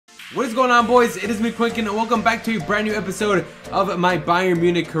What is going on, boys? It is me, Quinkin, and welcome back to a brand new episode of my Bayern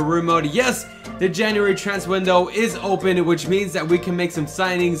Munich career mode. Yes, the January transfer window is open, which means that we can make some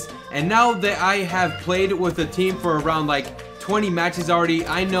signings. And now that I have played with the team for around like 20 matches already,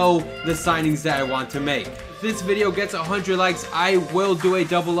 I know the signings that I want to make. If this video gets 100 likes, I will do a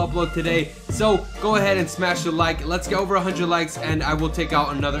double upload today. So go ahead and smash the like. Let's get over 100 likes and I will take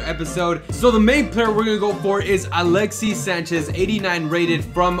out another episode. So the main player we're gonna go for is SANCHEZ, 89 rated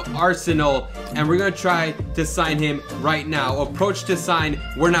from Arsenal, and we're gonna try to sign him right now. Approach to sign.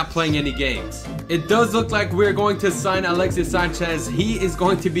 We're not playing any games. It does look like we're going to sign SANCHEZ. He is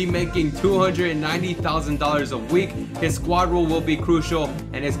going to be making $290,000 a week. His squad role will be crucial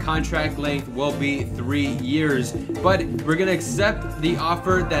and his contract length will be 3 years. But we're gonna accept the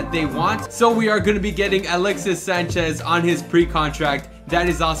offer that they want. So we are going to be getting SANCHEZ on his pre-contract. That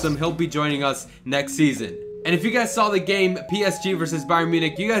is awesome. He'll be joining us next season. And if you guys saw the game PSG versus Bayern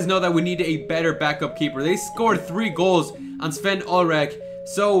Munich, you guys know that we need a better backup keeper. They scored 3 goals on Sven Ulreich.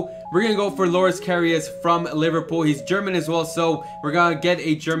 So we're going to go for Loris Karius from Liverpool. He's German as well, so we're going to get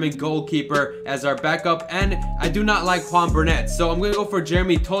a German goalkeeper as our backup. And I do not like Juan Burnett, so I'm going to go for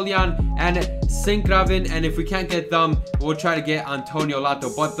Jeremy Toljan and Sinkgraven. And if we can't get them, we'll try to get Antonio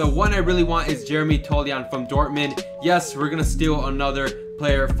Lato. But the one I really want is Jeremy Toljan from Dortmund. Yes, we're going to steal another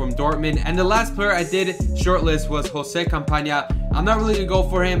player from Dortmund. And the last player I did shortlist was Jose Campagna. I'm not really gonna go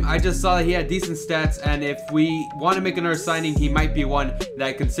for him. I just saw that he had decent stats, and if we want to make another signing, he might be one that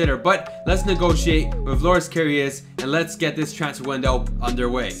I consider. But let's negotiate with Loris Karius and let's get this transfer window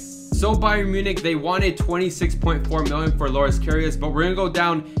underway. So Bayern Munich, they wanted 26.4 million for Loris Karius, but we're gonna go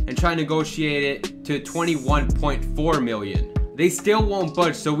down and try to negotiate it to 21.4 million. They still won't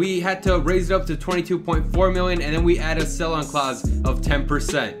budge, so we had to raise it up to 22.4 million, and then we add a sell-on clause of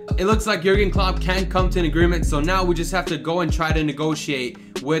 10%. It looks like Jurgen Klopp can't come to an agreement, so now we just have to go and try to negotiate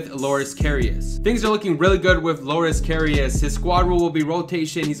with Loris Karius. Things are looking really good with Loris Karius. His squad rule will be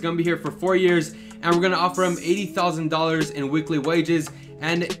rotation. He's going to be here for 4 years, and we're going to offer him $80,000 in weekly wages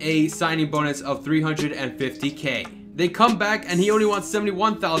and a signing bonus of 350K. They come back, and he only wants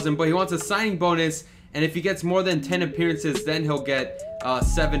 71,000, but he wants a signing bonus. And if he gets more than 10 appearances, then he'll get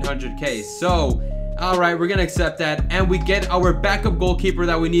 700K. So, alright, we're going to accept that. And we get our backup goalkeeper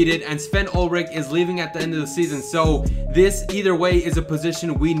that we needed. And Sven Ulreich is leaving at the end of the season. So, this either way is a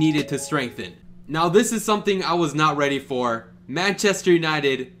position we needed to strengthen. Now, this is something I was not ready for. Manchester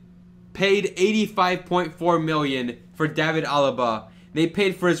United paid 85.4 million for David Alaba. They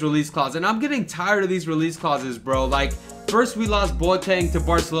paid for his release clause. And I'm getting tired of these release clauses, bro. Like, first we lost Boateng to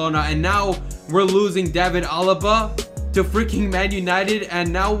Barcelona, and now we're losing David Alaba to freaking Man United,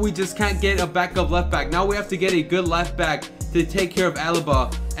 and now we just can't get a backup left back. Now we have to get a good left back to take care of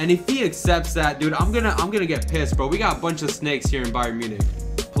Alaba. And if he accepts that, dude, I'm gonna get pissed, bro. We got a bunch of snakes here in Bayern Munich.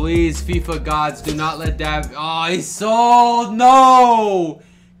 Please, FIFA gods, do not let David. Oh, he's sold. No.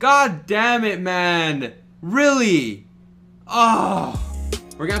 God damn it, man. Really? Oh.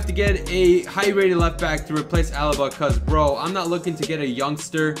 We're gonna have to get a high-rated left back to replace Alaba, because, bro, I'm not looking to get a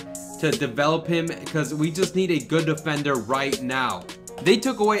youngster to develop him, because we just need a good defender right now. They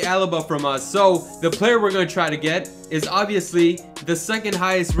took away Alaba from us, so the player we're gonna try to get is obviously the second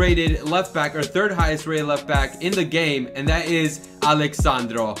highest rated left back, or third highest rated left back in the game, and that is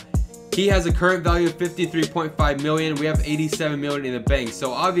Alexandro. He has a current value of 53.5 million. We have 87 million in the bank,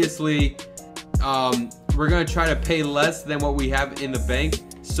 so obviously we're gonna try to pay less than what we have in the bank.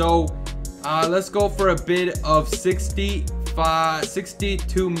 So let's go for a bid of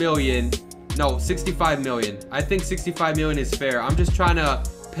 62 million. No, 65 million. I think 65 million is fair. I'm just trying to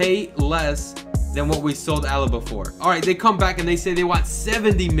pay less than what we sold Alaba for. All right, they come back and they say they want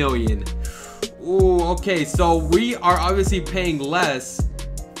 70 million. Ooh, okay, so we are obviously paying less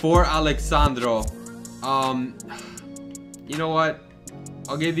for Alexandro. You know what?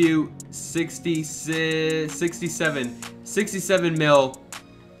 I'll give you 67 mil.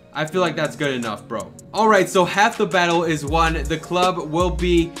 I feel like that's good enough, bro. Alright, so half the battle is won. The club will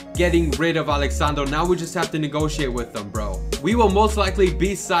be getting rid of Alexandro. Now we just have to negotiate with them, bro. We will most likely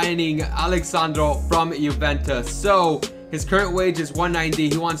be signing Alexandro from Juventus. So his current wage is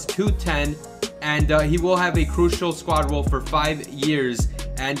 190. He wants 210, and he will have a crucial squad role for 5 years.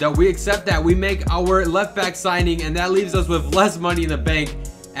 And we accept that. We make our left back signing, and that leaves us with less money in the bank.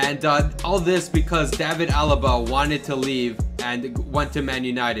 And all this because David Alaba wanted to leave and went to Man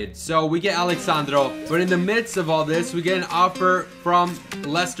United. So we get Alexandro. But in the midst of all this, we get an offer from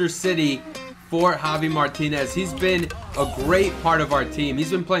Leicester City for Javi Martinez. He's been a great part of our team.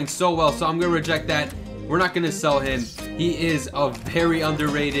 He's been playing so well, so I'm going to reject that. We're not going to sell him. He is a very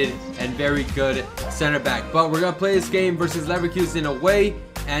underrated and very good center back. But we're going to play this game versus Leverkusen away.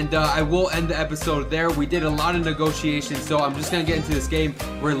 and I will end the episode there. We did a lot of negotiations, so I'm just gonna get into this game.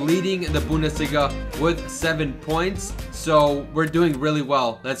 We're leading the Bundesliga with 7 points, so we're doing really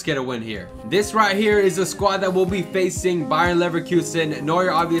well. Let's get a win here. This right here is a squad that will be facing Bayern Leverkusen.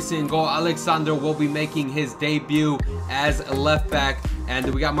 Neuer obviously in goal. Alexander will be making his debut as a left back.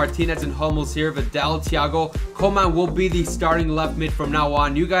 And we got Martinez and Hummels here. Vidal, Thiago. Coman will be the starting left mid from now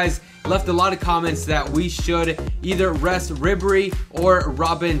on. You guys left a lot of comments that we should either rest Ribery or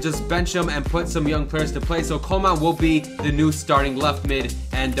Robin, just bench them and put some young players to play. So Coman will be the new starting left mid.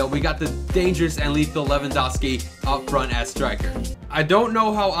 And we got the dangerous and lethal Lewandowski up front as striker. I don't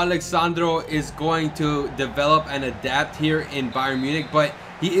know how Alexandro is going to develop and adapt here in Bayern Munich, but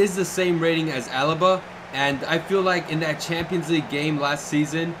he is the same rating as ALABA. And I feel like in that Champions League game last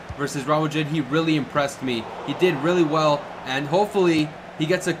season versus Real Madrid, he really impressed me. He did really well, and hopefully he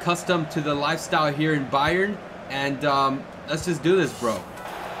gets accustomed to the lifestyle here in Bayern. And let's just do this, bro.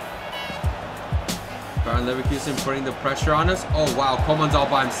 Bayern Leverkusen putting the pressure on us. Oh wow, Coman's all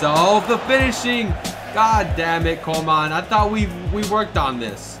by himself. The finishing, god damn it, Coman. I thought we worked on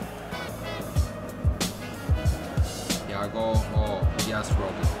this. Thiago, oh yes,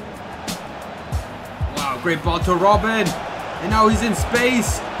 Robin. Wow, great ball to Robin. And now he's in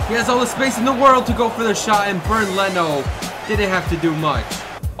space. He has all the space in the world to go for the shot, and burn Leno. Didn't have to do much.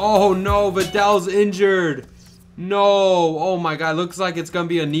 Oh no, Vidal's injured. No, oh my god, looks like it's gonna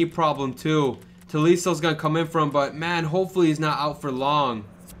be a knee problem too. Toliso's gonna come in for him, but man, hopefully he's not out for long.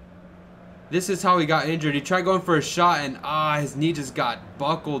 This is how he got injured. He tried going for a shot, and his knee just got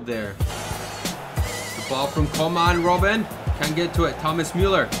buckled there. The ball from Coman, Robin. Can't get to it. Thomas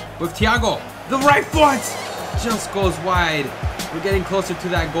Müller with Thiago. The right foot just goes wide. We're getting closer to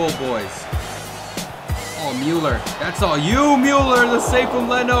that goal, boys. Oh, Müller. That's all you, Müller. The save from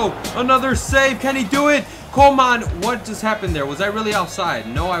Leno. Another save. Can he do it? Coman, what just happened there? Was I really outside?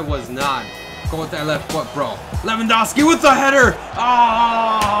 No, I was not. Go with that left foot, bro. Lewandowski with the header.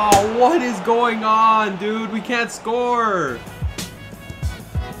 Oh, what is going on, dude? We can't score.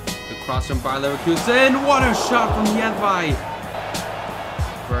 The cross from Bayern Leverkusen. What a shot from Jedvaj.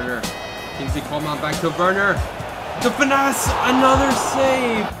 Werner. Kingsley Coman back to Werner. The finesse, another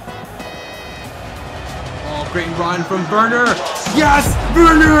save. Oh, great run from Werner. Yes,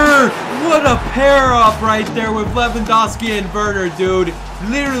 Werner! What a pair up right there with Lewandowski and Werner, dude.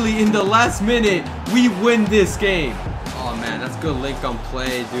 Literally in the last minute, we win this game. Oh man, that's good link up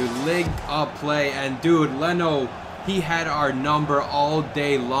play, dude. Link up play, and dude, Leno, he had our number all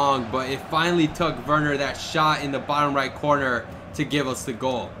day long, but it finally took Werner that shot in the bottom right corner to give us the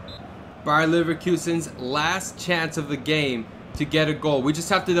goal. Bayer Leverkusen's last chance of the game to get a goal. We just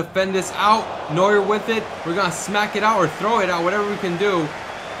have to defend this out. Neuer with it. We're going to smack it out or throw it out, whatever we can do.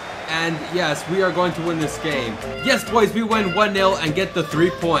 And yes, we are going to win this game. Yes, boys, we win 1-0 and get the 3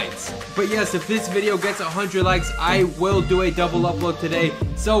 points. But yes, if this video gets 100 likes, I will do a double upload today.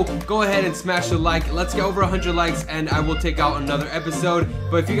 So go ahead and smash the like. Let's get over 100 likes and I will take out another episode.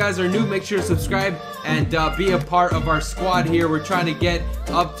 But if you guys are new, make sure to subscribe and be a part of our squad here. We're trying to get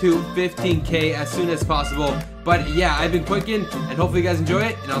up to 15K as soon as possible. But yeah, I've been Quicken, and hopefully you guys enjoy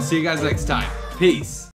it, and I'll see you guys next time. Peace.